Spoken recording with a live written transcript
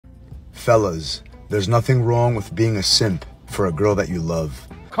Fellas, there's nothing wrong with being a simp for a girl that you love.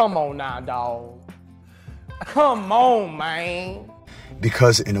 Come on now, dawg. Come on, man.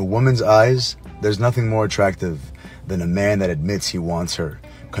 Because in a woman's eyes, there's nothing more attractive than a man that admits he wants her,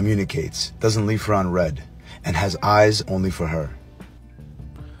 communicates, doesn't leave her on red, and has eyes only for her.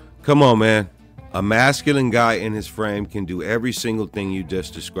 Come on, man. A masculine guy in his frame can do every single thing you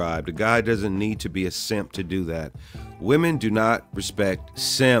just described. A guy doesn't need to be a simp to do that. Women do not respect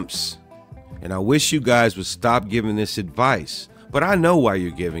simps. And I wish you guys would stop giving this advice. But I know why you're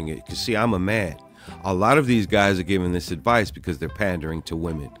giving it, because see, I'm a man. A lot of these guys are giving this advice because they're pandering to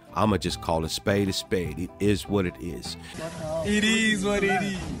women. I'ma just call a spade a spade. It is what it is. It is what it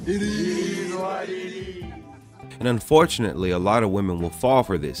is. It is what it is. And unfortunately, a lot of women will fall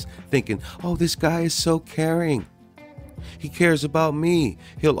for this, thinking, oh, this guy is so caring. He cares about me.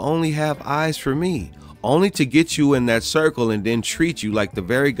 He'll only have eyes for me, only to get you in that circle and then treat you like the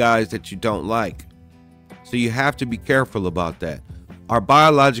very guys that you don't like. So you have to be careful about that. Our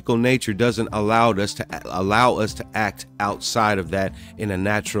biological nature doesn't allow us to act outside of that in a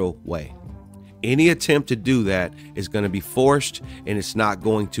natural way. Any attempt to do that is going to be forced, and it's not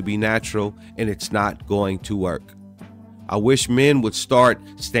going to be natural, and it's not going to work. I wish men would start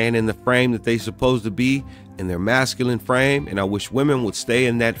staying in the frame that they're supposed to be, in their masculine frame, and I wish women would stay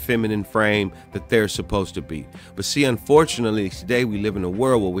in that feminine frame that they're supposed to be. But see, unfortunately, today we live in a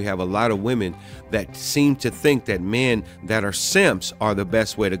world where we have a lot of women that seem to think that men that are simps are the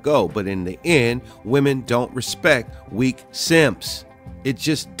best way to go. But in the end, women don't respect weak simps. It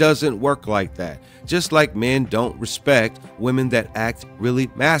just doesn't work like that. Just like men don't respect women that act really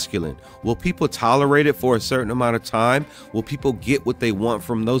masculine. Will people tolerate it for a certain amount of time? Will people get what they want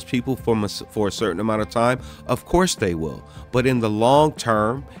from those people for a certain amount of time? Of course they will. But in the long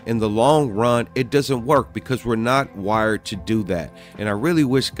term, in the long run, it doesn't work because we're not wired to do that. And I really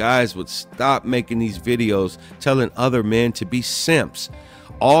wish guys would stop making these videos telling other men to be simps.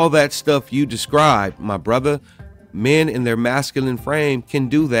 All that stuff you described, my brother, men in their masculine frame can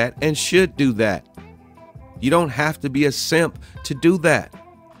do that and should do that. You don't have to be a simp to do that.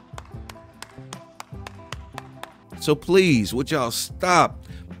 So please, would y'all stop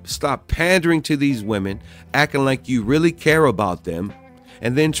pandering to these women, acting like you really care about them,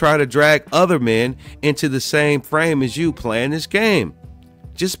 and then try to drag other men into the same frame as you playing this game.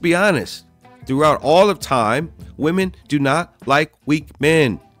 Just be honest. Throughout all of time, women do not like weak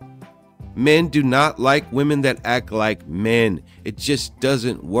men. Men do not like women that act like men. It just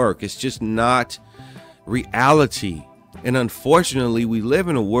doesn't work. It's just not reality. And unfortunately, we live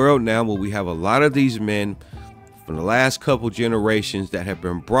in a world now where we have a lot of these men from the last couple generations that have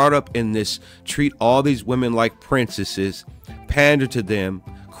been brought up in this treat all these women like princesses, pander to them,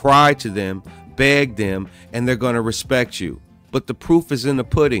 cry to them, beg them, and they're going to respect you. But the proof is in the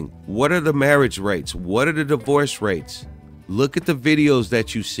pudding. What are the marriage rates? What are the divorce rates? Look at the videos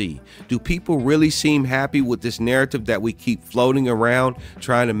that you see. Do people really seem happy with this narrative that we keep floating around,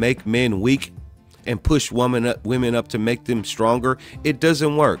 trying to make men weak and push women up to make them stronger? It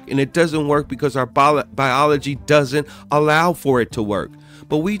doesn't work. And it doesn't work because our biology doesn't allow for it to work.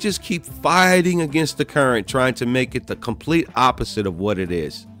 But we just keep fighting against the current, trying to make it the complete opposite of what it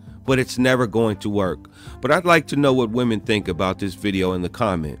is. But it's never going to work. But I'd like to know what women think about this video in the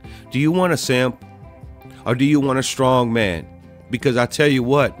comment. Do you want a simp? Or do you want a strong man? Because I tell you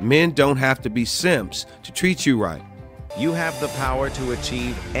what, men don't have to be simps to treat you right. You have the power to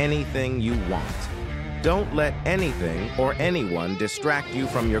achieve anything you want. Don't let anything or anyone distract you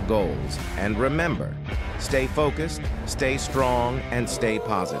from your goals. And remember, stay focused, stay strong, and stay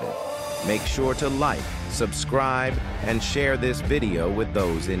positive. Make sure to like, subscribe, and share this video with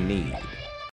those in need.